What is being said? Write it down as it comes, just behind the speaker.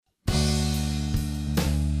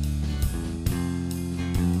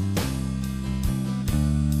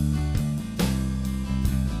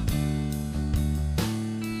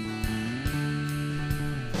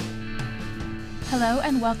Hello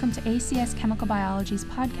and welcome to ACS Chemical Biology's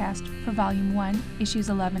podcast for Volume 1, Issues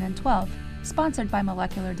 11 and 12, sponsored by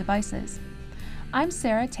Molecular Devices. I'm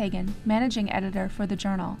Sarah Tegen, Managing Editor for the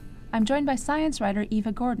journal. I'm joined by science writer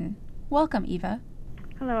Eva Gordon. Welcome, Eva.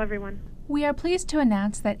 Hello, everyone. We are pleased to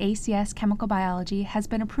announce that ACS Chemical Biology has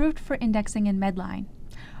been approved for indexing in Medline.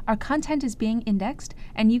 Our content is being indexed,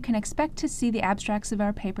 and you can expect to see the abstracts of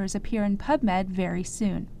our papers appear in PubMed very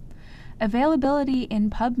soon. Availability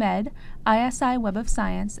in PubMed, ISI Web of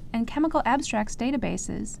Science, and Chemical Abstracts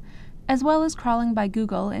databases, as well as crawling by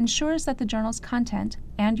Google, ensures that the journal's content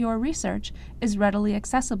and your research is readily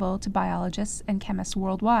accessible to biologists and chemists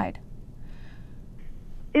worldwide.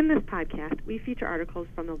 In this podcast, we feature articles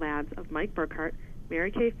from the labs of Mike Burkart,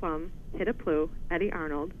 Mary Kay Pflum, Eddy Pflum, Eddy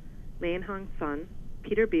Arnold, Lianhong Sun,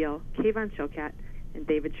 Peter Beal, Kay von Schilkat, and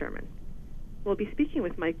David Sherman. We'll be speaking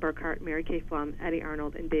with Mike Burkart, Mary Kay Pflum, Eddy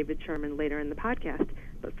Arnold, and David Sherman later in the podcast,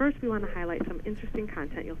 but first we want to highlight some interesting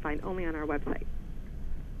content you'll find only on our website.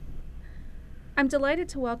 I'm delighted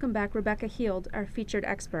to welcome back Rebecca Heald, our featured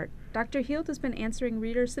expert. Dr. Heald has been answering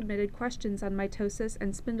reader-submitted questions on mitosis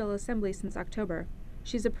and spindle assembly since October.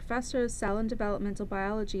 She's a professor of cell and developmental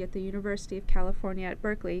biology at the University of California at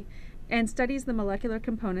Berkeley and studies the molecular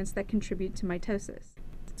components that contribute to mitosis.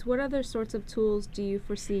 What other sorts of tools do you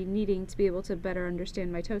foresee needing to be able to better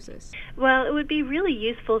understand mitosis? Well, it would be really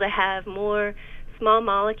useful to have more small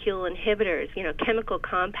molecule inhibitors, chemical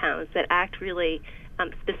compounds that act really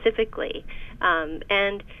specifically.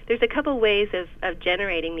 And there's a couple ways of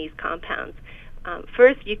generating these compounds.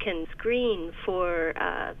 First, you can screen for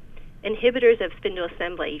inhibitors of spindle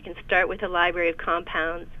assembly. You can start with a library of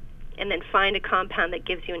compounds and then find a compound that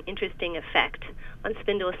gives you an interesting effect on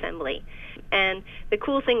spindle assembly. And the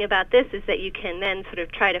cool thing about this is that you can then sort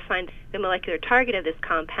of try to find the molecular target of this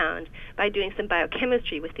compound by doing some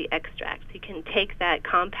biochemistry with the extract. You can take that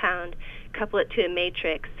compound, couple it to a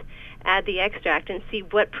matrix, add the extract, and see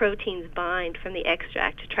what proteins bind from the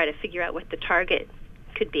extract to try to figure out what the target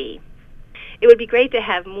could be. It would be great to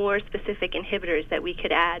have more specific inhibitors that we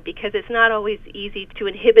could add because it's not always easy to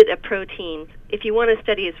inhibit a protein if you want to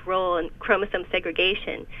study its role in chromosome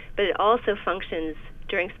segregation, but it also functions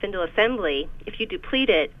during spindle assembly. If you deplete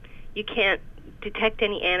it, you can't detect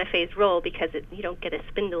any anaphase role because you don't get a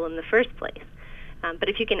spindle in the first place. But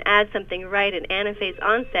if you can add something right at anaphase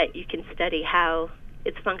onset, you can study how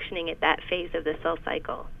it's functioning at that phase of the cell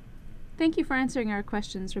cycle. Thank you for answering our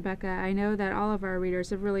questions, Rebecca. I know that all of our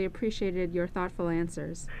readers have really appreciated your thoughtful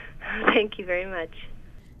answers. Thank you very much.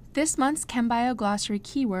 This month's ChemBio Glossary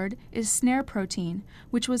keyword is snare protein,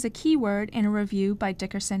 which was a keyword in a review by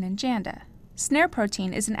Dickerson and Janda. Snare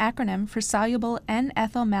protein is an acronym for soluble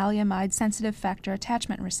N-ethylmaleimide sensitive factor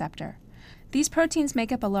attachment receptor. These proteins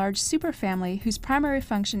make up a large superfamily whose primary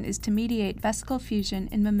function is to mediate vesicle fusion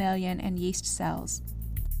in mammalian and yeast cells.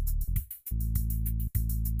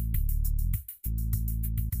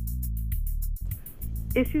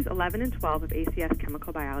 Issues 11 and 12 of ACS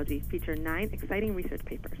Chemical Biology feature 9 exciting research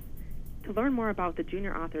papers. To learn more about the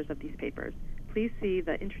junior authors of these papers, please see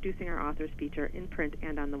the Introducing Our Authors feature in print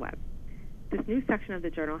and on the web. This new section of the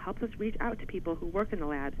journal helps us reach out to people who work in the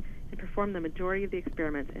labs and perform the majority of the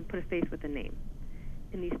experiments and put a face with a name.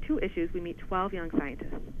 In these 2 issues, we meet 12 young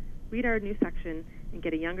scientists. Read our new section and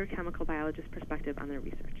get a younger chemical biologist perspective on their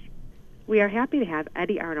research. We are happy to have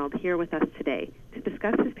Eddy Arnold here with us today to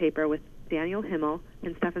discuss his paper with Daniel Himmel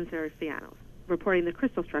and Stefan Serafianos, reporting the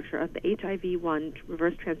crystal structure of the HIV-1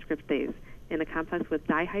 reverse transcriptase in a complex with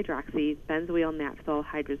dihydroxy benzoyl naphthyl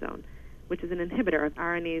hydrazone, which is an inhibitor of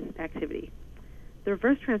RNase activity. The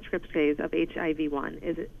reverse transcriptase of HIV-1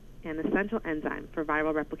 is an essential enzyme for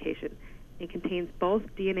viral replication and contains both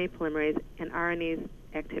DNA polymerase and RNase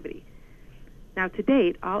activity. Now, to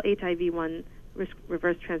date, all HIV-1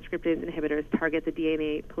 reverse transcriptase inhibitors target the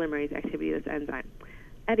DNA polymerase activity of this enzyme.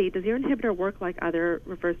 Eddy, does your inhibitor work like other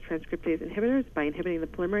reverse transcriptase inhibitors by inhibiting the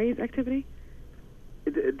polymerase activity?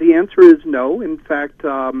 The answer is no. In fact,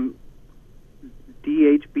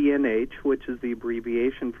 DHBNH, which is the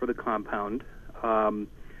abbreviation for the compound,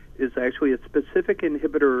 is actually a specific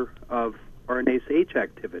inhibitor of RNase H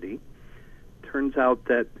activity. Turns out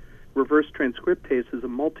that reverse transcriptase is a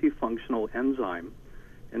multifunctional enzyme,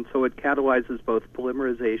 and so it catalyzes both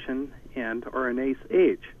polymerization and RNase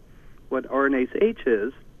H. What RNase H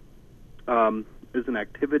is an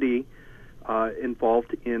activity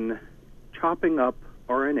involved in chopping up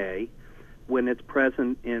RNA when it's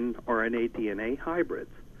present in RNA-DNA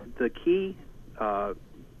hybrids. The key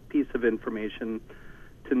piece of information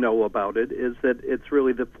to know about it is that it's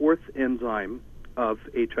really the 4th enzyme of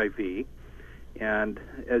HIV, and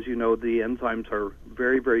as you know, the enzymes are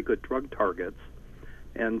very, very good drug targets,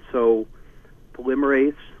 and so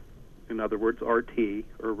polymerase, in other words, RT,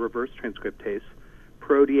 or reverse transcriptase,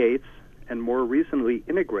 protease, and more recently,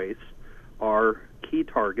 integrase, are key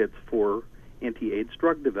targets for anti-AIDS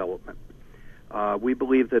drug development. We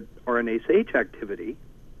believe that RNase H activity,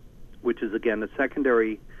 which is again a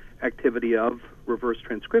secondary activity of reverse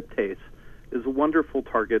transcriptase, is a wonderful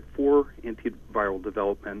target for antiviral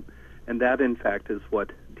development, and that in fact is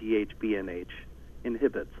what DHBNH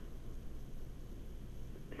inhibits.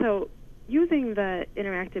 So, using the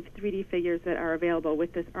interactive 3D figures that are available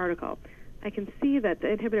with this article, I can see that the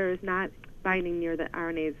inhibitor is not binding near the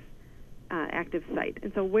RNA's active site.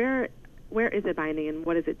 And so where is it binding, and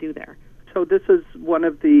what does it do there? So this is one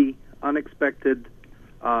of the unexpected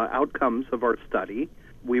outcomes of our study.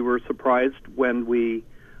 We were surprised when we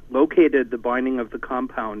located the binding of the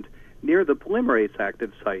compound near the polymerase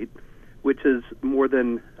active site, which is more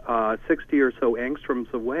than 60 or so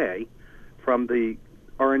angstroms away from the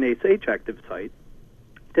RNase H active site.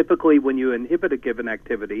 Typically, when you inhibit a given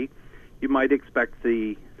activity, you might expect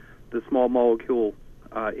the small molecule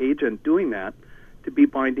agent doing that to be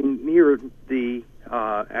binding near the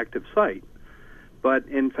active site. But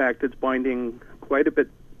in fact, it's binding quite a bit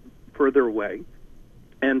further away.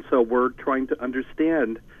 And so we're trying to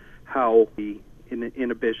understand how the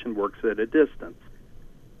inhibition works at a distance.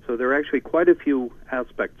 So there are actually quite a few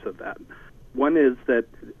aspects of that. One is that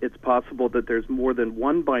it's possible that there's more than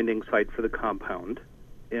one binding site for the compound,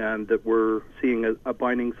 and that we're seeing a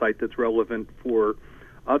binding site that's relevant for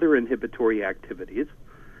other inhibitory activities.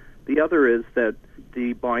 The other is that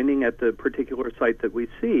the binding at the particular site that we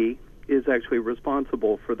see is actually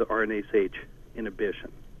responsible for the RNase H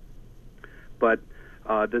inhibition. But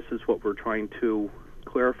this is what we're trying to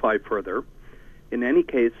clarify further. In any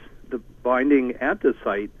case, the binding at the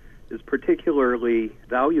site is particularly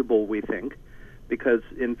valuable, we think, because,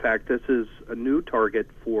 in fact, this is a new target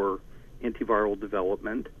for antiviral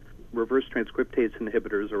development. Reverse transcriptase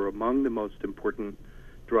inhibitors are among the most important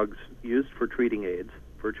drugs used for treating AIDS.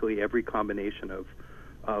 Virtually every combination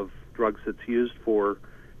of drugs that's used for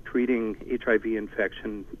treating HIV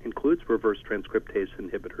infection includes reverse transcriptase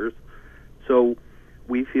inhibitors. So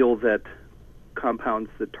we feel that compounds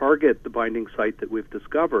that target the binding site that we've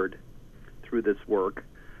discovered through this work,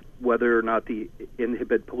 whether or not they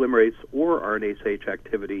inhibit polymerase or RNase H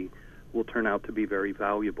activity, will turn out to be very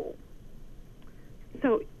valuable.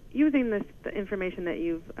 So using the information that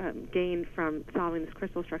you've gained from solving this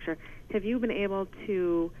crystal structure, have you been able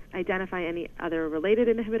to identify any other related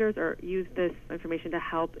inhibitors or use this information to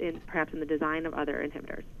help perhaps in the design of other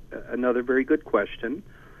inhibitors? Another very good question.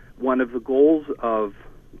 One of the goals of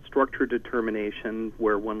structure determination,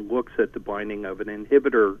 where one looks at the binding of an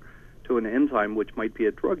inhibitor to an enzyme which might be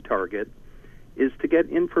a drug target, is to get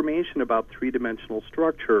information about three-dimensional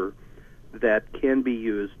structure that can be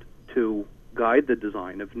used to guide the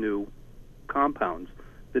design of new compounds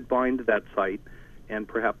that bind to that site and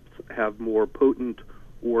perhaps have more potent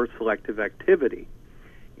or selective activity.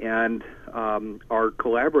 And our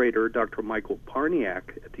collaborator, Dr. Michael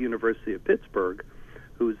Parniak at the University of Pittsburgh,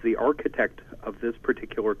 who's the architect of this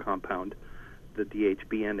particular compound, the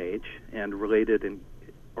DHBNH, and related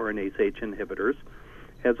RNase H inhibitors,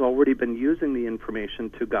 has already been using the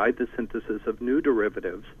information to guide the synthesis of new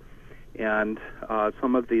derivatives, and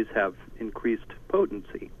some of these have increased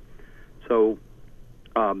potency. So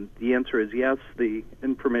the answer is yes, the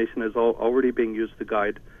information is already being used to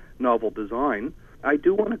guide novel design. I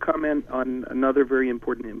do want to comment on another very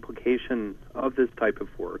important implication of this type of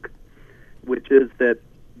work, which is that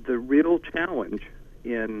the real challenge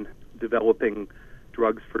in developing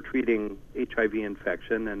drugs for treating HIV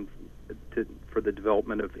infection and for the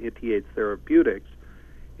development of anti-AIDS therapeutics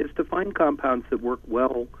is to find compounds that work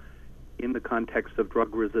well in the context of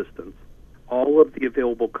drug resistance. All of the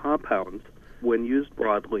available compounds, when used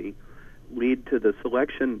broadly, lead to the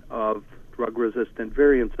selection of drug-resistant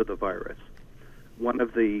variants of the virus. One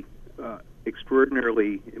of the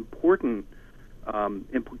extraordinarily important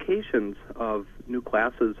implications of new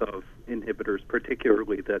classes of inhibitors,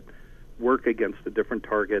 particularly that work against a different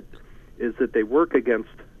target, is that they work against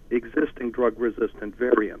existing drug-resistant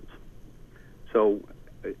variants. So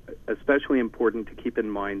especially important to keep in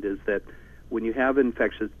mind is that when you have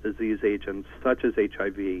infectious disease agents such as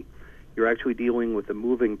HIV, you're actually dealing with a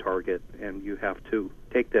moving target, and you have to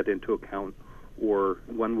take that into account or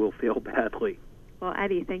one will fail badly. Well,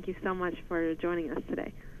 Eddy, thank you so much for joining us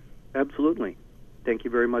today. Absolutely. Thank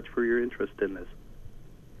you very much for your interest in this.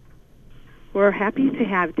 We're happy to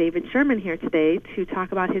have David Sherman here today to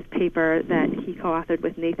talk about his paper that he co-authored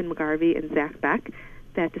with Nathan McGarvey and Zach Beck.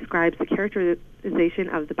 that describes the characterization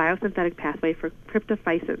of the biosynthetic pathway for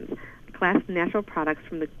cryptophycins, a class of natural products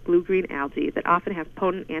from the blue-green algae that often have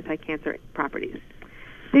potent anti-cancer properties.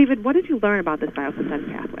 David, what did you learn about this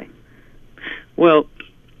biosynthetic pathway? Well,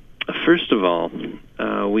 first of all,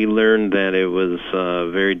 we learned that it was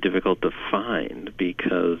very difficult to find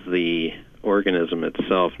because the organism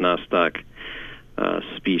itself, Nostoc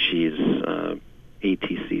species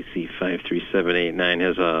ATCC 53789,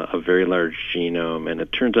 has a very large genome, and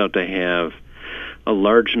it turns out to have a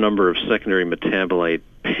large number of secondary metabolite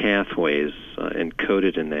pathways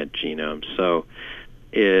encoded in that genome. So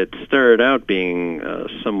it started out being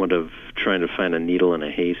somewhat of trying to find a needle in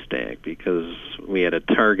a haystack because we had a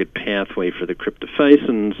target pathway for the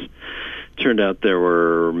cryptophycins. Turned out there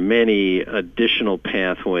were many additional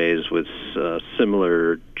pathways with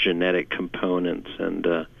similar genetic components,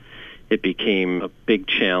 and it became a big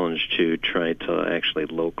challenge to try to actually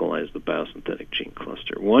localize the biosynthetic gene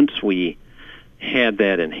cluster. Once we had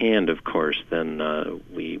that in hand, of course, then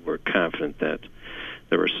we were confident that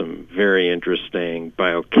there were some very interesting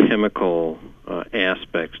biochemical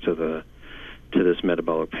aspects to this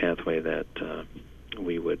metabolic pathway that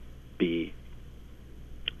we would be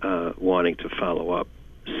wanting to follow up.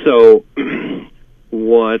 So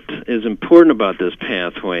what is important about this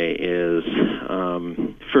pathway is,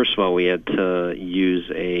 first of all, we had to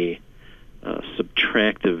use a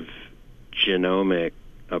subtractive genomic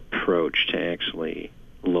approach to actually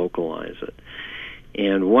localize it.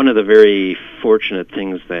 And one of the very fortunate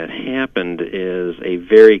things that happened is a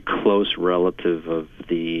very close relative of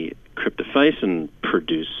the cryptophycin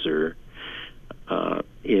producer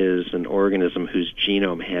is an organism whose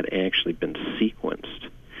genome had actually been sequenced.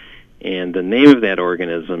 And the name of that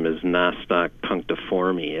organism is Nostoc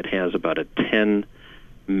punctiforme. It has about a 10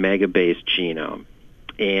 megabase genome.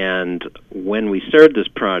 And when we started this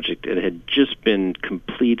project, it had just been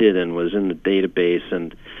completed and was in the database,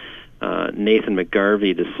 and Nathan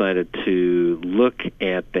McGarvey decided to look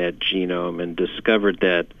at that genome and discovered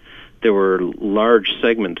that there were large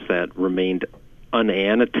segments that remained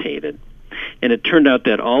unannotated. And it turned out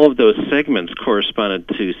that all of those segments corresponded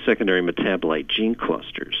to secondary metabolite gene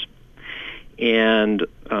clusters. And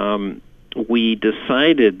we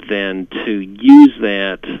decided then to use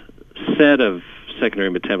that set of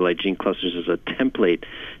secondary metabolite gene clusters as a template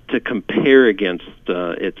to compare against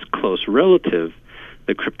its close relative,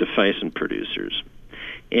 the cryptophycin producers.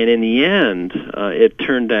 And in the end, it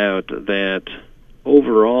turned out that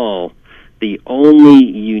overall, the only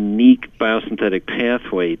unique biosynthetic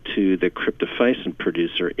pathway to the cryptophycin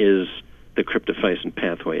producer is the cryptophycin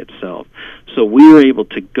pathway itself. So we were able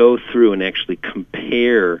to go through and actually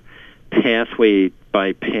compare pathway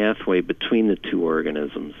by pathway between the two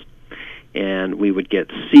organisms. And we would get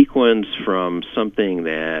sequence from something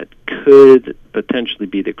that could potentially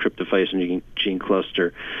be the cryptophycin gene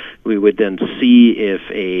cluster. We would then see if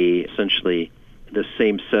essentially the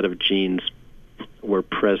same set of genes were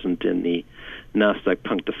present in the Nostoc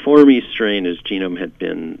punctiforme strain whose genome had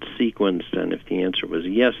been sequenced, and if the answer was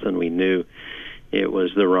yes, then we knew it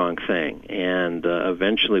was the wrong thing. And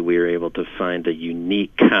eventually we were able to find a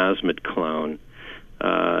unique cosmid clone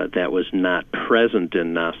that was not present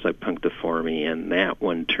in Nostoc punctiforme, and that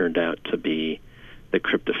one turned out to be the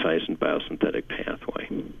cryptophycin biosynthetic pathway.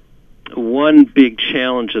 One big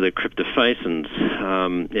challenge of the cryptophycins,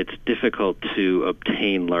 it's difficult to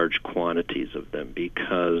obtain large quantities of them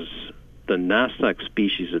because the Nostoc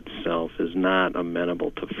species itself is not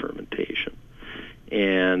amenable to fermentation.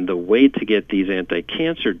 And the way to get these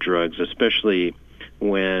anti-cancer drugs, especially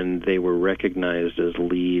when they were recognized as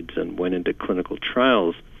leads and went into clinical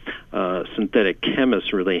trials, synthetic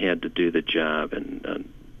chemists really had to do the job, and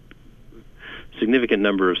a significant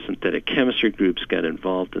number of synthetic chemistry groups got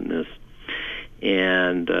involved in this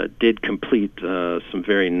and did complete some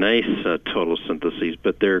very nice total syntheses,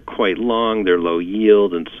 but they're quite long, they're low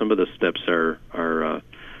yield, and some of the steps are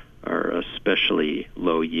especially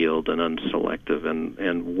low yield and unselective.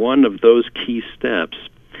 And one of those key steps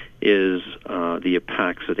is the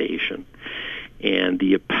epoxidation. And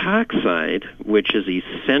the epoxide, which is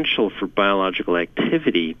essential for biological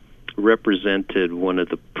activity, represented one of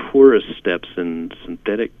the poorest steps in the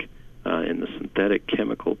synthetic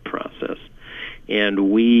chemical process.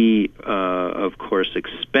 And we, of course,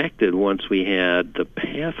 expected once we had the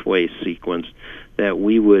pathway sequence that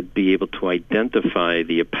we would be able to identify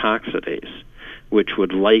the epoxidase, which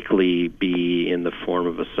would likely be in the form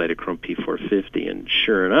of a cytochrome P450. And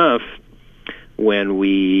sure enough, when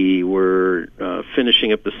we were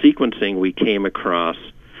finishing up the sequencing, we came across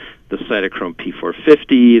the cytochrome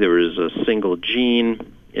P450. There was a single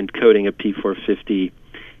gene encoding a P450,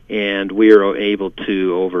 And we are able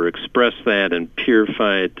to overexpress that and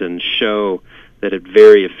purify it and show that it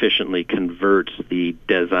very efficiently converts the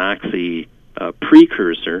desoxy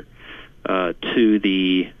precursor to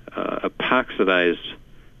the epoxidized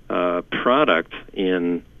product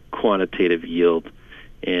in quantitative yield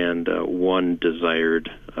and one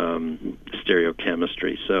desired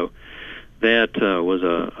stereochemistry. So that was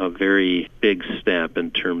a very big step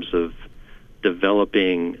in terms of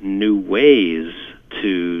developing new ways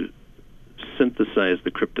to synthesize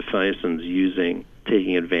the cryptophycins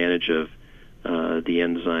taking advantage of the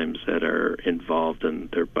enzymes that are involved in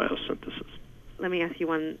their biosynthesis. Let me ask you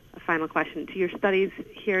one final question. Do your studies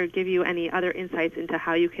here give you any other insights into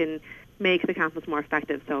how you can make the compounds more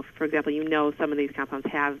effective? So, for example, some of these compounds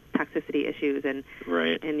have toxicity issues, and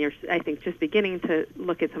right. And you're, I think, just beginning to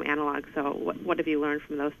look at some analogs. So, what have you learned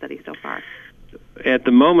from those studies so far? At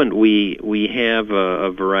the moment, we have a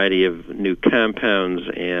variety of new compounds,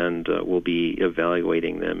 and we'll be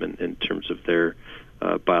evaluating them in terms of their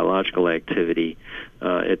biological activity.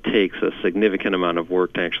 It takes a significant amount of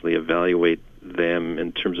work to actually evaluate them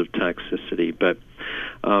in terms of toxicity, but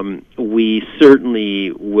we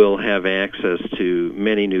certainly will have access to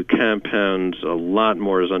many new compounds. A lot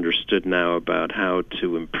more is understood now about how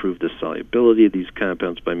to improve the solubility of these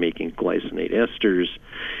compounds by making glycinate esters,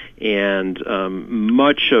 and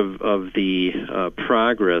much of the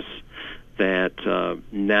progress that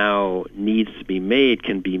now needs to be made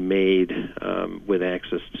can be made with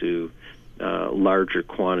access to larger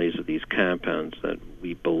quantities of these compounds that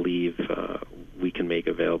we believe we can make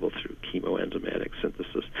available through chemoenzymatic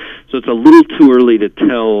synthesis. So it's a little too early to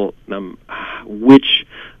tell which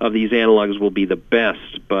of these analogs will be the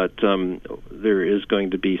best, but there is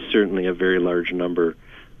going to be certainly a very large number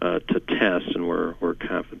to test, and we're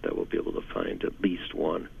confident that we'll be able to find at least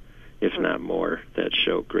one, if not more, that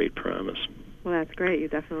show great promise. Well, that's great. You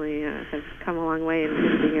definitely have come a long way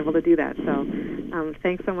in being able to do that. So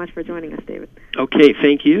thanks so much for joining us, David. Okay,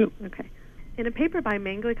 thank you. Okay. In a paper by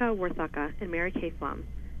Manglika Warthaka and Mary Kay Pflum,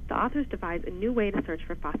 the authors devised a new way to search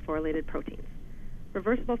for phosphorylated proteins.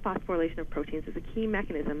 Reversible phosphorylation of proteins is a key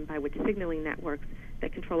mechanism by which signaling networks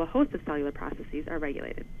that control a host of cellular processes are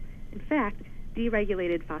regulated. In fact,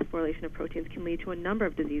 deregulated phosphorylation of proteins can lead to a number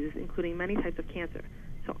of diseases, including many types of cancer.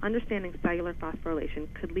 So understanding cellular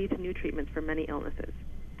phosphorylation could lead to new treatments for many illnesses.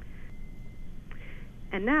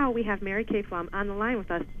 And now we have Mary Kay Pflum on the line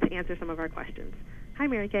with us to answer some of our questions. Hi,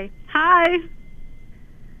 Mary Kay. Hi.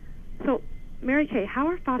 So, Mary Kay, how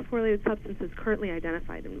are phosphorylated substances currently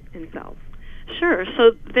identified in cells? Sure.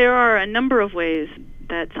 So there are a number of ways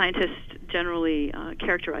that scientists generally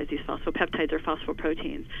characterize these phosphopeptides or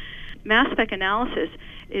phosphoproteins. Mass spec analysis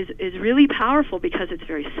is really powerful because it's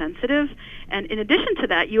very sensitive, and in addition to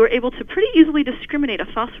that, you are able to pretty easily discriminate a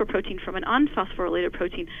phosphoprotein from an unphosphorylated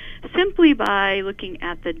protein simply by looking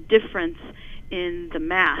at the difference in the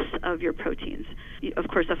mass of your proteins. Of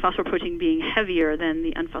course, a phosphoprotein being heavier than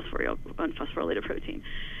the unphosphorylated protein.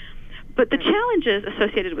 But the challenges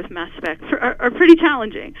associated with mass spec are pretty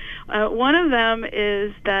challenging. One of them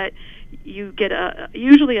is that you get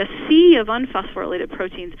usually a sea of unphosphorylated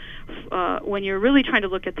proteins when you're really trying to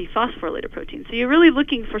look at the phosphorylated proteins. So you're really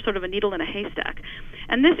looking for sort of a needle in a haystack.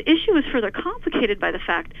 And this issue is further complicated by the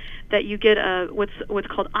fact that you get what's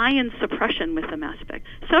called ion suppression with the mass spec.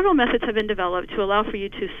 Several methods have been developed to allow for you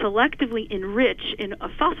to selectively enrich in a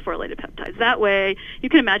phosphorylated peptides. That way, you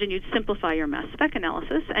can imagine you'd simplify your mass spec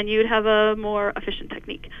analysis and you'd have a more efficient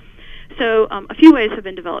technique. So a few ways have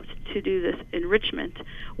been developed to do this enrichment.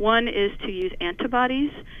 One is to use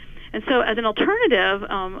antibodies. And so as an alternative,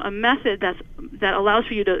 a method that allows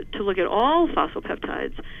for you to look at all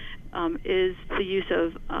phosphopeptides is the use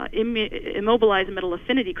of immobilized metal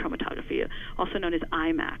affinity chromatography, also known as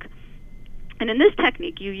IMAC. And in this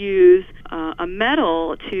technique, you use a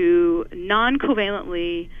metal to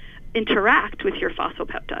non-covalently interact with your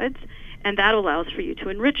phosphopeptides, and that allows for you to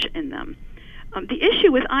enrich in them. The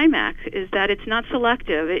issue with IMAC is that it's not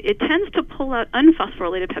selective. It tends to pull out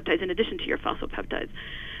unphosphorylated peptides in addition to your phosphopeptides.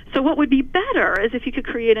 So what would be better is if you could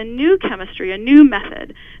create a new chemistry, a new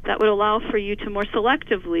method that would allow for you to more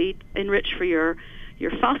selectively enrich for your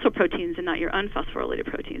phosphoproteins and not your unphosphorylated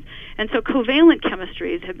proteins. And so covalent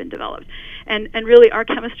chemistries have been developed. And really our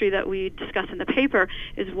chemistry that we discuss in the paper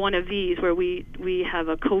is one of these, where we have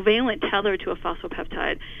a covalent tether to a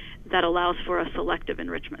phosphopeptide that allows for a selective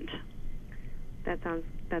enrichment.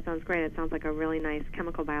 That sounds great. It sounds like a really nice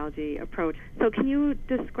chemical biology approach. So can you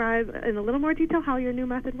describe in a little more detail how your new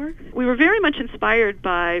method works? We were very much inspired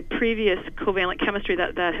by previous covalent chemistry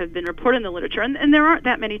that have been reported in the literature, and there aren't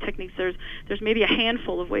that many techniques. There's maybe a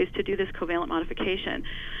handful of ways to do this covalent modification.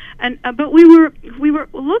 And but we were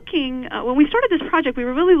looking when we started this project, we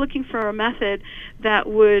were really looking for a method that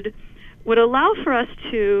would allow for us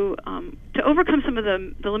to overcome some of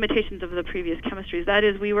the limitations of the previous chemistries. That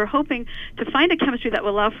is, we were hoping to find a chemistry that would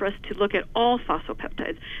allow for us to look at all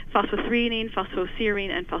phosphopeptides, phosphothreonine, phosphoserine,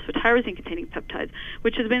 and phosphotyrosine-containing peptides,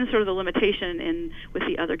 which has been sort of the limitation with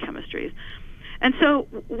the other chemistries. And so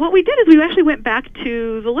what we did is we actually went back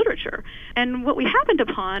to the literature. And what we happened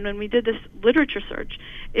upon when we did this literature search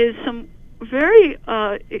is some very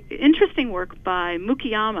interesting work by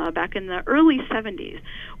Mukiyama back in the early 70s,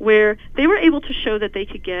 where they were able to show that they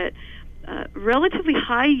could get relatively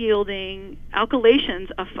high-yielding alkylations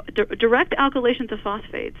direct alkylations of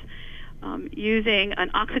phosphates using an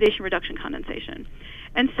oxidation reduction condensation.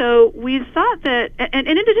 And so we thought that, and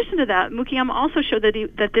in addition to that, Mukiyama also showed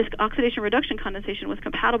that this oxidation reduction condensation was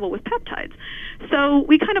compatible with peptides. So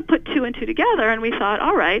we kind of put two and two together, and we thought,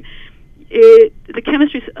 all right, the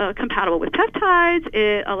chemistry is compatible with peptides.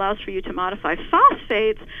 It allows for you to modify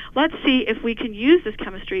phosphates. Let's see if we can use this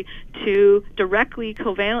chemistry to directly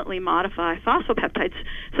covalently modify phosphopeptides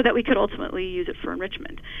so that we could ultimately use it for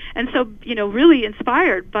enrichment. And so, really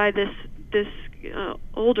inspired by this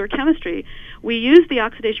older chemistry, we used the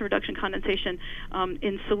oxidation reduction condensation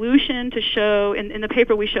in solution to show, in the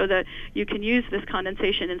paper we show that you can use this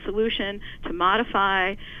condensation in solution to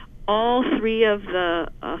modify all three of the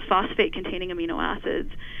phosphate-containing amino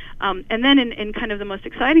acids. And then in kind of the most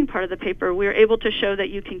exciting part of the paper, we were able to show that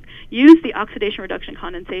you can use the oxidation reduction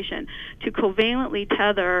condensation to covalently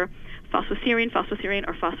tether phosphoserine,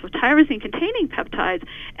 or phosphotyrosine-containing peptides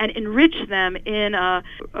and enrich them in a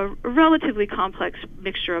relatively complex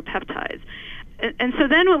mixture of peptides. And so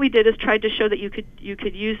then what we did is tried to show that you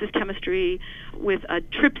could use this chemistry with a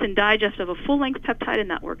trypsin digest of a full-length peptide, and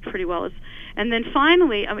that worked pretty well. And then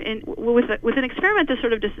finally, with an experiment that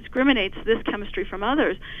sort of discriminates this chemistry from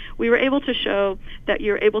others, we were able to show that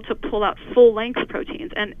you're able to pull out full-length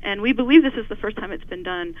proteins. And we believe this is the first time it's been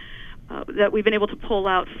done, that we've been able to pull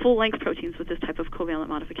out full-length proteins with this type of covalent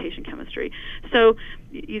modification chemistry. So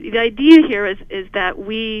the idea here is that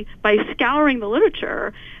by scouring the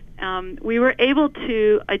literature, we were able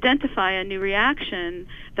to identify a new reaction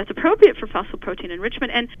that's appropriate for phosphoprotein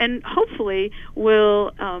enrichment and hopefully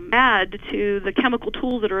will add to the chemical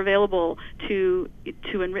tools that are available to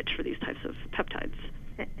enrich for these types of peptides.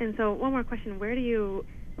 And so one more question, where do you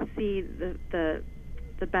see the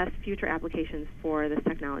best future applications for this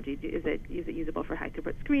technology? Is it usable for high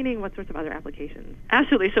throughput screening? What sorts of other applications?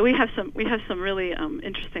 Absolutely. So we have some really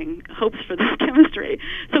interesting hopes for this chemistry.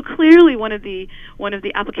 So clearly, one of the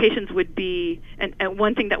applications would be, and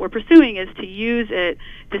one thing that we're pursuing is to use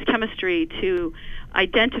this chemistry to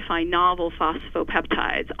identify novel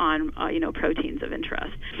phosphopeptides on proteins of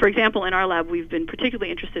interest. For example, in our lab, we've been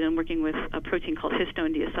particularly interested in working with a protein called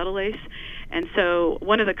histone deacetylase, and so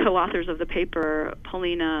one of the co-authors of the paper,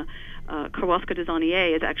 Paulina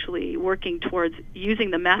Kowalska-Desanier, is actually working towards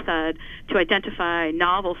using the method to identify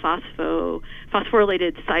novel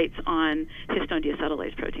phosphorylated sites on histone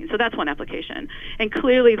deacetylase protein. So that's one application. And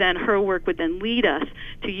clearly then her work would then lead us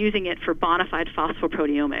to using it for bona fide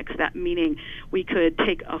phosphoproteomics, that meaning we could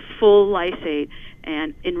take a full lysate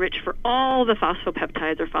and enrich for all the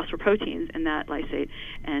phosphopeptides or phosphoproteins in that lysate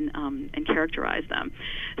and characterize them.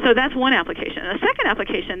 So that's one application. A second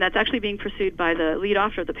application that's actually being pursued by the lead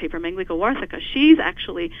author of the paper, Menglika Warsaka, she's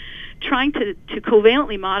actually trying to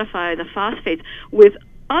covalently modify the phosphates with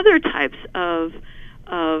other types of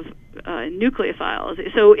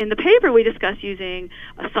nucleophiles. So in the paper we discuss using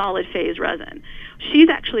a solid phase resin. She's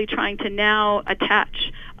actually trying to now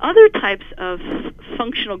attach other types of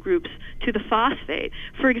functional groups to the phosphate.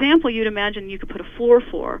 For example, you'd imagine you could put a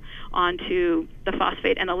fluorophore onto the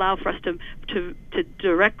phosphate and allow for us to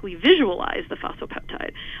directly visualize the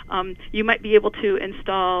phosphopeptide. You might be able to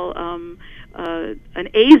install an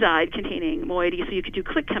azide containing moiety, so you could do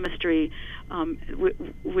click chemistry,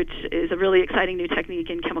 which is a really exciting new technique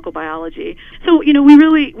in chemical biology. So,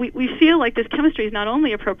 we feel like this chemistry is not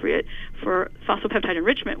only appropriate for phosphopeptide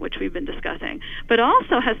enrichment, which we've been discussing, but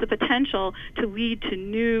also has the potential to lead to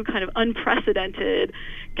new kind of unprecedented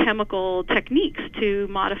chemical techniques to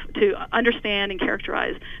understand and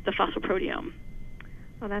characterize the phosphoproteome.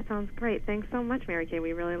 Well, that sounds great. Thanks so much, Mary Kay.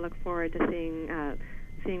 We really look forward to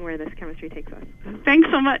seeing where this chemistry takes us. Thanks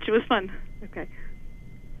so much. It was fun. Okay.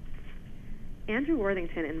 Andrew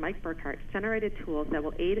Worthington and Mike Burkart generated tools that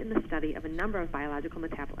will aid in the study of a number of biological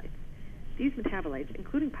metabolites. These metabolites,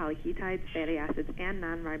 including polyketides, fatty acids, and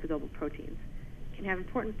non-ribosomal proteins, can have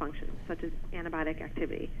important functions, such as antibiotic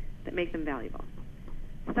activity, that make them valuable.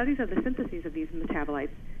 Studies of the syntheses of these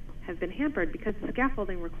metabolites have been hampered because the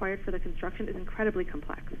scaffolding required for the construction is incredibly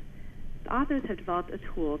complex. The authors have developed a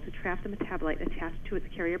tool to trap the metabolite attached to its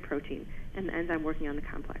carrier protein and the enzyme working on the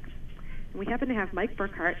complex. And we happen to have Mike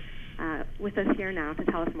Burkart with us here now to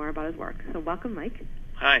tell us more about his work. So welcome, Mike.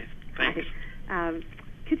 Hi, thanks. Hi.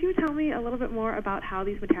 Could you tell me a little bit more about how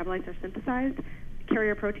these metabolites are synthesized?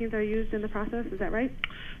 Carrier proteins are used in the process, is that right?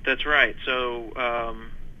 That's right. So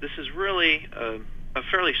this is really a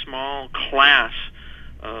fairly small class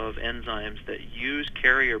of enzymes that use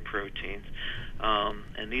carrier proteins.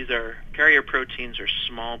 And these are carrier proteins are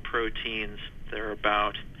small proteins. They're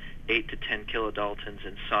about 8 to 10 kilodaltons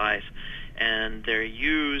in size. And they're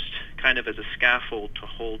used kind of as a scaffold to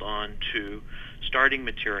hold on to starting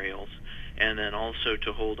materials, and then also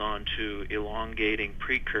to hold on to elongating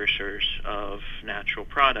precursors of natural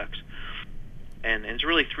products. And it's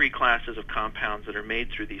really three classes of compounds that are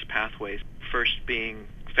made through these pathways, first being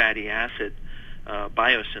fatty acid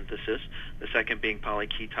biosynthesis, the second being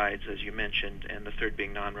polyketides, as you mentioned, and the third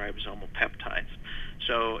being non-ribosomal peptides.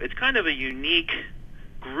 So it's kind of a unique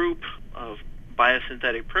group of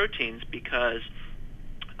biosynthetic proteins because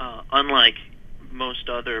unlike most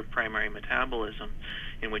other primary metabolism,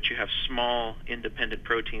 in which you have small independent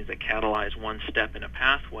proteins that catalyze one step in a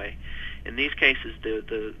pathway, in these cases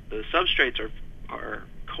the substrates are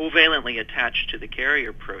covalently attached to the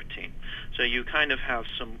carrier protein. So you kind of have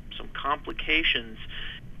some complications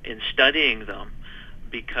in studying them,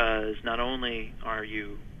 because not only are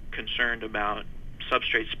you concerned about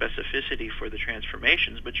substrate specificity for the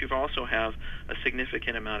transformations, but you also have a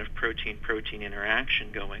significant amount of protein-protein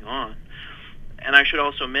interaction going on. And I should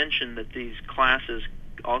also mention that these classes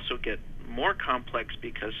also get more complex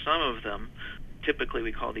because some of them, typically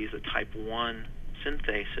we call these a type 1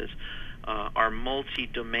 synthases, are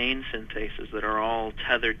multi-domain synthases that are all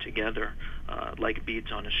tethered together like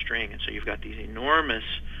beads on a string. And so you've got these enormous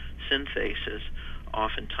synthases,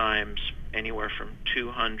 oftentimes anywhere from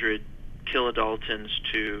 200 kilodaltons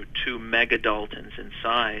to 2 megadaltons in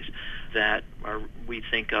size, that we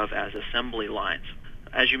think of as assembly lines.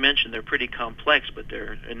 As you mentioned, they're pretty complex, but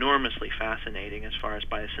they're enormously fascinating as far as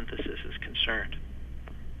biosynthesis is concerned.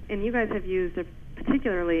 And you guys have used a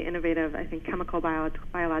particularly innovative, I think, chemical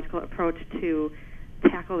biological approach to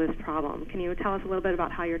tackle this problem. Can you tell us a little bit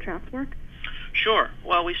about how your traps work? Sure.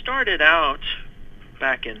 Well, we started out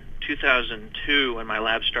back in 2002 when my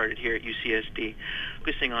lab started here at UCSD,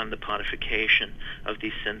 focusing on the modification of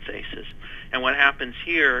these synthases. And what happens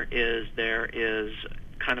here is there is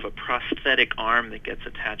kind of a prosthetic arm that gets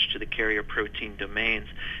attached to the carrier protein domains,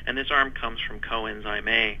 and this arm comes from coenzyme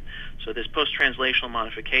A. So this post-translational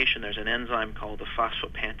modification, there's an enzyme called the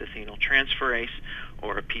phosphopantothenial transferase,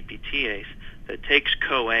 or a PPTase, that takes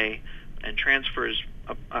CoA and transfers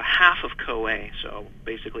a half of CoA, so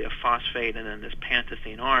basically a phosphate and then this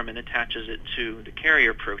pantothene arm, and attaches it to the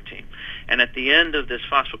carrier protein. And at the end of this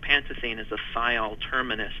phosphopantothene is a thiol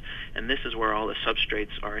terminus, and this is where all the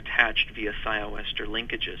substrates are attached via thioester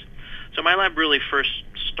linkages. So my lab really first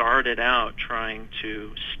started out trying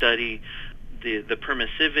to study the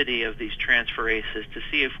permissivity of these transferases to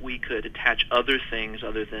see if we could attach other things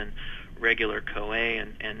other than regular CoA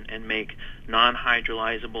and make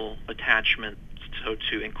non-hydrolyzable attachments, so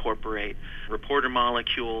to incorporate reporter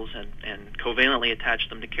molecules and covalently attach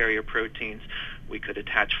them to carrier proteins. We could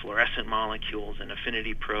attach fluorescent molecules and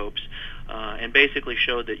affinity probes, and basically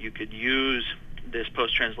showed that you could use this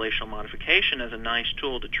post-translational modification as a nice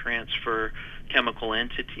tool to transfer chemical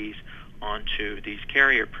entities onto these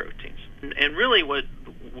carrier proteins. And really what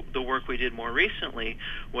the work we did more recently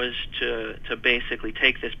was to basically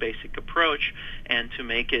take this basic approach and to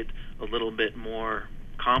make it a little bit more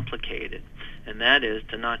complicated. And that is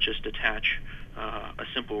to not just attach a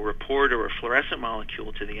simple reporter or fluorescent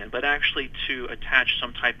molecule to the end, but actually to attach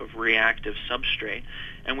some type of reactive substrate.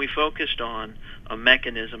 And we focused on a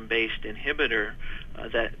mechanism-based inhibitor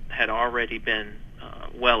that had already been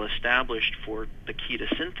well established for the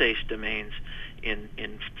ketosynthase domains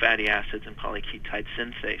in fatty acids and polyketide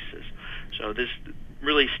synthases. So this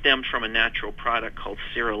really stemmed from a natural product called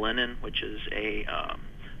cerulinin, which is a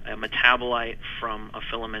metabolite from a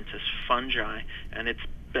filamentous fungi, and it's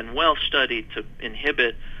been well studied to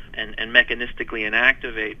inhibit and mechanistically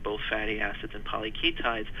inactivate both fatty acids and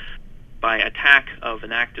polyketides by attack of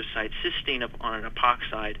an active site cysteine on an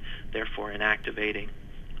epoxide, therefore inactivating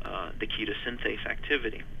the ketosynthase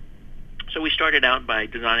activity. So we started out by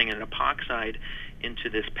designing an epoxide into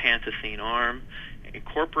this pantethine arm,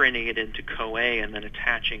 incorporating it into CoA, and then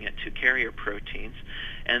attaching it to carrier proteins,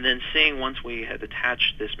 and then seeing once we had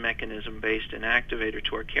attached this mechanism-based inactivator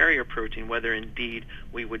to our carrier protein whether indeed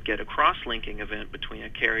we would get a cross-linking event between a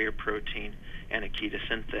carrier protein and a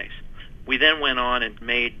ketosynthase. We then went on and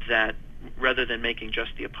made that, rather than making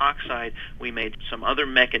just the epoxide, we made some other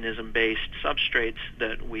mechanism-based substrates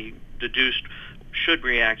that we deduced should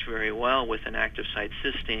react very well with an active site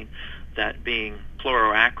cysteine, that being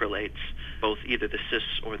chloroacrylates, both either the cis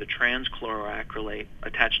or the trans chloroacrylate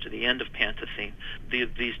attached to the end of pantethine.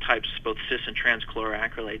 These types, both cis and trans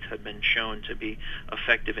chloroacrylates, have been shown to be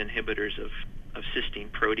effective inhibitors of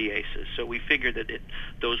cysteine proteases. So we figured that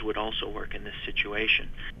those would also work in this situation.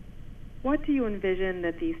 What do you envision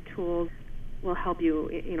that these tools will help you,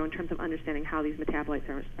 in terms of understanding how these metabolites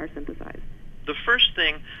are synthesized? The first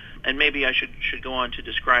thing, and maybe I should go on to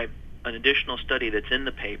describe an additional study that's in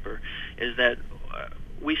the paper, is that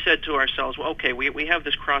we said to ourselves, well, okay, we have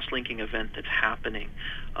this cross-linking event that's happening.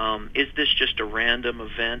 Is this just a random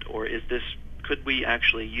event, or could we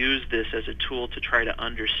actually use this as a tool to try to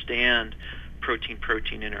understand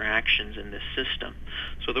protein-protein interactions in this system?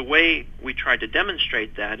 So the way we tried to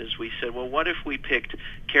demonstrate that is we said, well, what if we picked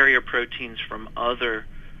carrier proteins from other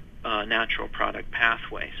natural product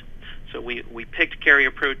pathways? So we picked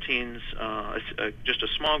carrier proteins, just a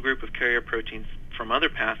small group of carrier proteins from other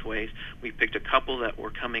pathways. We picked a couple that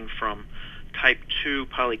were coming from type 2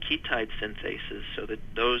 polyketide synthases, so that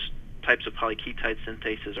those types of polyketide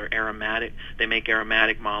synthases are aromatic. They make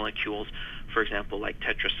aromatic molecules, for example, like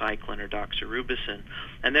tetracycline or doxorubicin.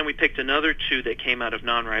 And then we picked another two that came out of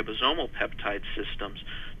non-ribosomal peptide systems,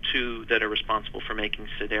 two that are responsible for making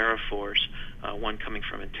siderophores, one coming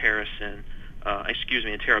from enterobactin,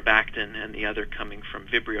 and the other coming from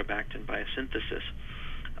vibriobactin biosynthesis.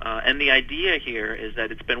 And the idea here is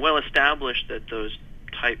that it's been well established that those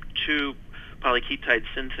type 2 polyketide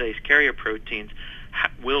synthase carrier proteins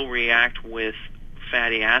will react with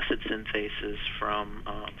fatty acid synthases from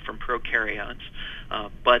prokaryotes,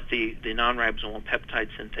 but the non-ribosomal peptide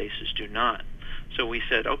synthases do not. So we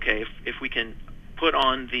said, okay, if we can put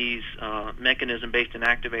on these mechanism-based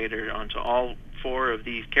inactivator onto all 4 of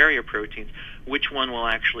these carrier proteins, which one will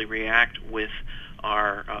actually react with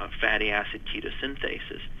our fatty acid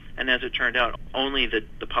ketosynthases? And as it turned out, only the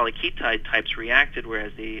polyketide types reacted,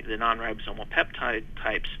 whereas the non-ribosomal peptide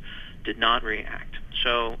types did not react.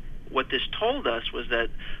 So what this told us was that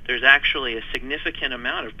there's actually a significant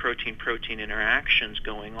amount of protein-protein interactions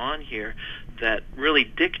going on here that really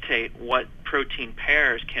dictate what protein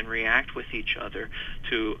pairs can react with each other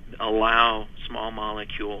to allow small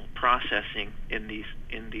molecule processing in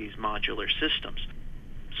these modular systems.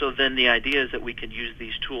 So then the idea is that we can use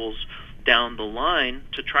these tools down the line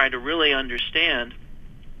to try to really understand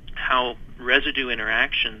how residue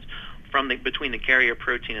interactions between the carrier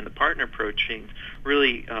protein and the partner proteins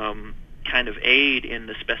really kind of aid in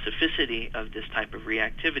the specificity of this type of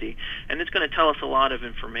reactivity. And it's going to tell us a lot of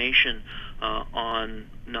information on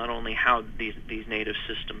not only how these native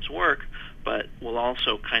systems work, but will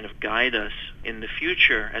also kind of guide us in the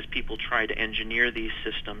future as people try to engineer these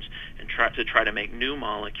systems and try to make new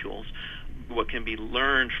molecules. What can be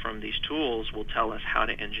learned from these tools will tell us how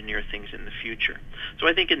to engineer things in the future. So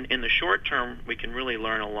I think in the short term, we can really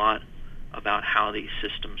learn a lot about how these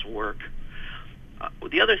systems work.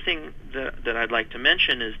 The other thing that I'd like to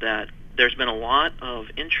mention is that there's been a lot of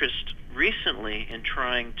interest recently in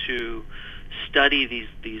trying to study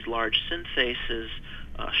these large synthases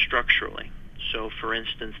structurally. So, for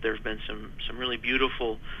instance, there have been some really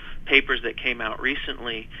beautiful papers that came out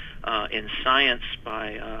recently in Science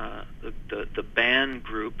by the BAN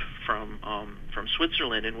group from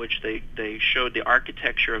Switzerland, in which they showed the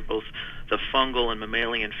architecture of both the fungal and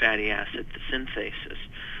mammalian fatty acid synthases.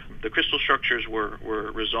 The crystal structures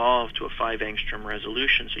were resolved to a 5 angstrom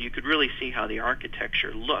resolution, so you could really see how the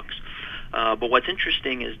architecture looks. But what's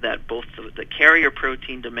interesting is that both the carrier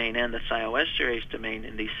protein domain and the thioesterase domain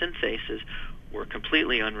in these synthases were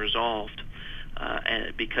completely unresolved.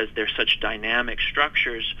 And because they're such dynamic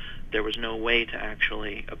structures, there was no way to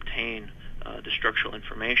actually obtain the structural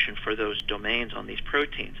information for those domains on these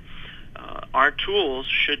proteins. Our tools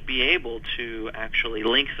should be able to actually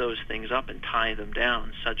link those things up and tie them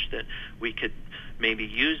down such that we could maybe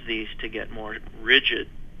use these to get more rigid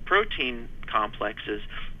protein complexes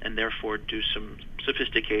and therefore do some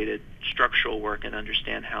sophisticated structural work and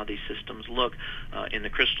understand how these systems look in the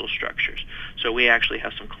crystal structures. So we actually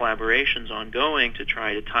have some collaborations ongoing to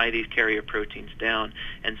try to tie these carrier proteins down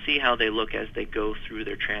and see how they look as they go through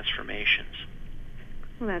their transformations.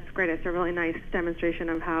 Well, that's great. It's a really nice demonstration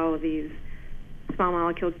of how these small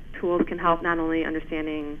molecule tools can help not only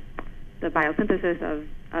understanding the biosynthesis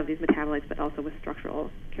of these metabolites, but also with structural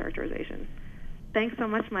characterization. Thanks so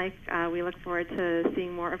much, Mike. We look forward to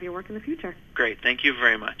seeing more of your work in the future. Great. Thank you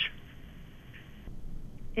very much.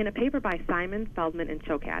 In a paper by Simon, Feldman, and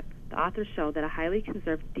Chokat, the authors show that a highly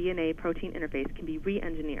conserved DNA-protein interface can be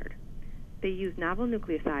re-engineered. They use novel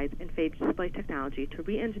nucleosides and phage display technology to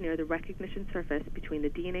re-engineer the recognition surface between the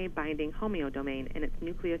DNA-binding homeodomain and its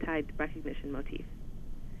nucleotide recognition motif.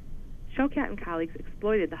 Chokat and colleagues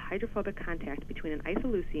exploited the hydrophobic contact between an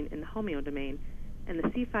isoleucine in the homeodomain and the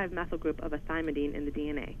C5-methyl group of a thymidine in the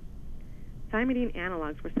DNA. Thymidine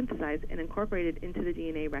analogs were synthesized and incorporated into the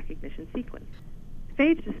DNA recognition sequence.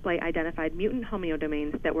 Phage display identified mutant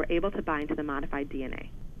homeodomains that were able to bind to the modified DNA.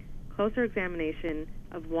 Closer examination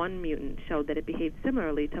of one mutant showed that it behaved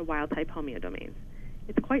similarly to wild-type homeodomains.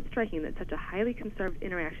 It's quite striking that such a highly conserved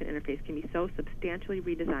interaction interface can be so substantially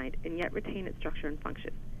redesigned and yet retain its structure and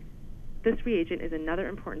function. This reagent is another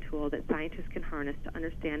important tool that scientists can harness to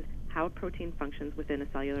understand how a protein functions within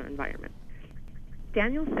a cellular environment.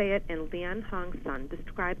 Daniel Sayat and Lian Hong Sun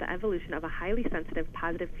describe the evolution of a highly sensitive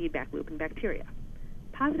positive feedback loop in bacteria.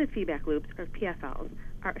 Positive feedback loops, or PFLs,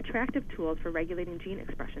 are attractive tools for regulating gene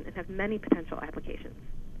expression and have many potential applications.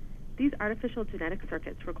 These artificial genetic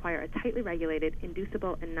circuits require a tightly regulated,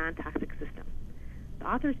 inducible, and non-toxic system. The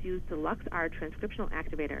authors used the LuxR transcriptional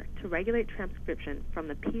activator to regulate transcription from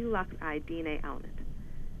the P-LuxI DNA element.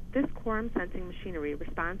 This quorum-sensing machinery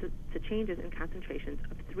responds to changes in concentrations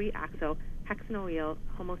of 3-oxo-hexanoyl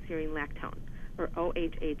homoserine lactone, or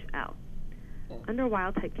OHHL. Under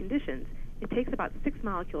wild-type conditions, it takes about 6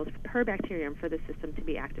 molecules per bacterium for the system to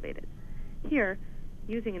be activated. Here,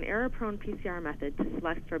 using an error-prone PCR method to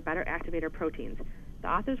select for better activator proteins, the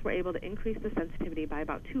authors were able to increase the sensitivity by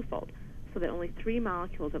about twofold, so that only 3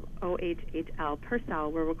 molecules of OHHL per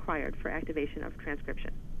cell were required for activation of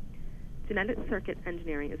transcription. Genetic circuit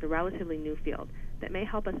engineering is a relatively new field that may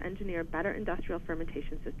help us engineer better industrial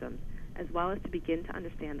fermentation systems, as well as to begin to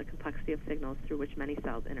understand the complexity of signals through which many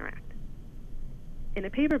cells interact. In a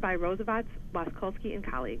paper by Roosevelt, Waskolsky, and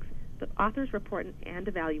colleagues, the authors report and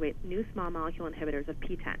evaluate new small molecule inhibitors of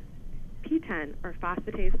P10. P10, or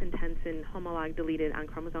phosphatase intensin homolog deleted on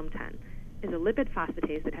chromosome 10, is a lipid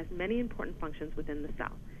phosphatase that has many important functions within the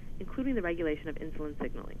cell, including the regulation of insulin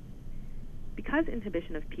signaling. Because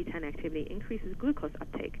inhibition of P10 activity increases glucose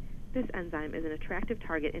uptake, this enzyme is an attractive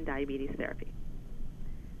target in diabetes therapy.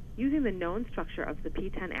 Using the known structure of the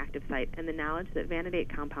P10 active site and the knowledge that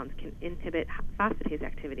vanadate compounds can inhibit phosphatase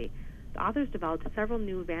activity, the authors developed several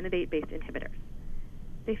new vanadate-based inhibitors.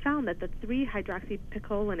 They found that the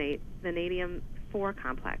 3-hydroxypicolinate vanadium-4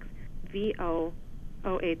 complex,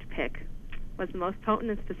 VOOH-PIC, was the most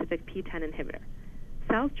potent and specific P10 inhibitor.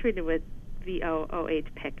 Cells treated with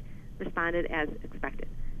VOOH-PIC responded as expected.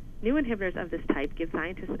 New inhibitors of this type give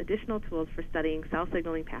scientists additional tools for studying cell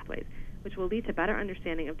signaling pathways, which will lead to better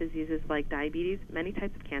understanding of diseases like diabetes, many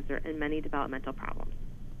types of cancer, and many developmental problems.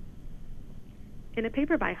 In a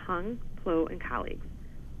paper by Hung, Plo, and colleagues,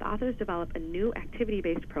 the authors developed a new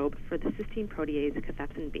activity-based probe for the cysteine protease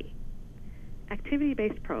cathepsin B.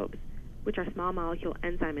 Activity-based probes, which are small molecule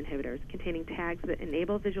enzyme inhibitors containing tags that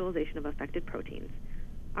enable visualization of affected proteins,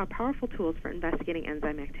 are powerful tools for investigating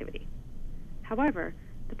enzyme activity. However,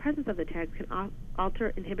 the presence of the tags can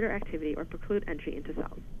alter inhibitor activity or preclude entry into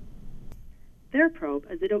cells. Their probe,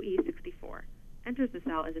 azido-E64, enters the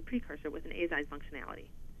cell as a precursor with an azide functionality.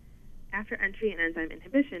 After entry and enzyme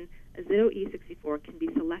inhibition, azido-E64 can be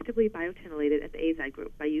selectively biotinylated at the azide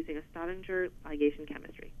group by using a Staudinger ligation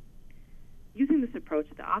chemistry. Using this approach,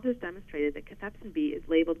 the authors demonstrated that cathepsin B is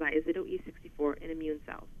labeled by azido-E64 in immune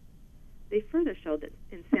cells. They further showed that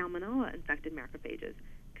in salmonella-infected macrophages,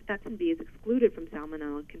 cathepsin B is excluded from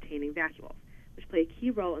salmonella-containing vacuoles, which play a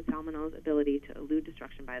key role in salmonella's ability to elude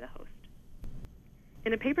destruction by the host.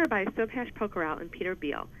 In a paper by Subhash Pokharel and Peter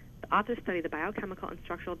Beal, the authors study the biochemical and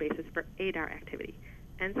structural basis for ADAR activity,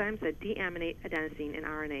 enzymes that deaminate adenosine and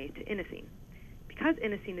RNA to inosine. Because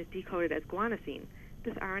inosine is decoded as guanosine,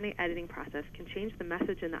 this RNA editing process can change the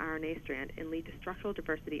message in the RNA strand and lead to structural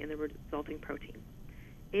diversity in the resulting protein.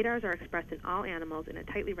 ADARs are expressed in all animals in a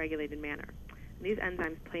tightly regulated manner, and these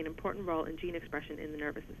enzymes play an important role in gene expression in the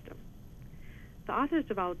nervous system. The authors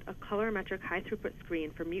developed a colorimetric high-throughput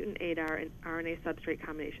screen for mutant ADAR and RNA substrate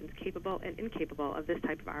combinations capable and incapable of this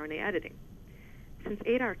type of RNA editing. Since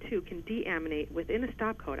ADAR2 can deaminate within a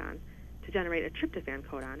stop codon to generate a tryptophan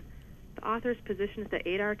codon, the authors positioned the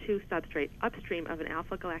ADAR2 substrate upstream of an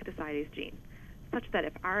alpha-galactosidase gene, such that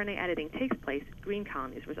if RNA editing takes place, green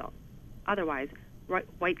colonies result. Otherwise,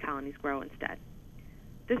 white colonies grow instead.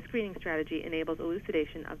 This screening strategy enables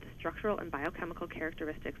elucidation of the structural and biochemical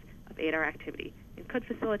characteristics of ADAR activity and could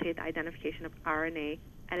facilitate the identification of RNA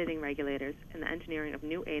editing regulators and the engineering of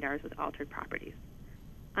new ADARs with altered properties.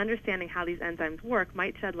 Understanding how these enzymes work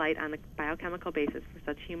might shed light on the biochemical basis for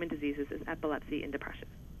such human diseases as epilepsy and depression.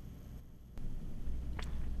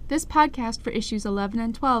 This podcast for issues 11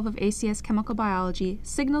 and 12 of ACS Chemical Biology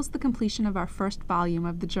signals the completion of our first volume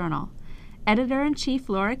of the journal. Editor-in-Chief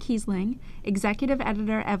Laura Kiesling, Executive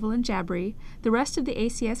Editor Evelyn Jabry, the rest of the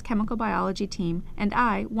ACS Chemical Biology team, and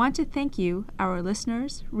I want to thank you, our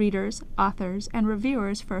listeners, readers, authors, and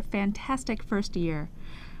reviewers for a fantastic first year.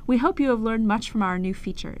 We hope you have learned much from our new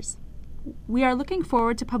features. We are looking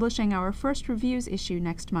forward to publishing our first reviews issue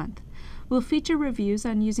next month. We'll feature reviews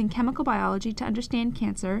on using chemical biology to understand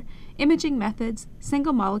cancer, imaging methods,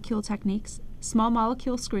 single molecule techniques, small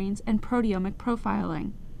molecule screens, and proteomic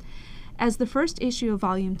profiling. As the first issue of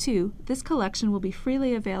Volume 2, this collection will be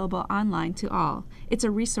freely available online to all. It's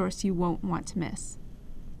a resource you won't want to miss.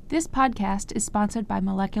 This podcast is sponsored by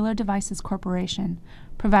Molecular Devices Corporation,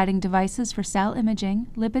 providing devices for cell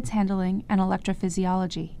imaging, lipids handling, and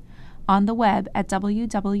electrophysiology. On the web at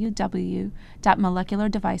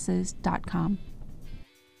www.moleculardevices.com.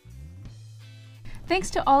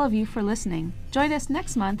 Thanks to all of you for listening. Join us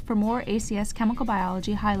next month for more ACS Chemical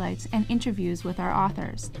Biology highlights and interviews with our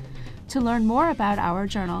authors. To learn more about our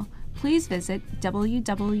journal, please visit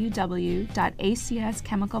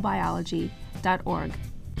www.acschemicalbiology.org.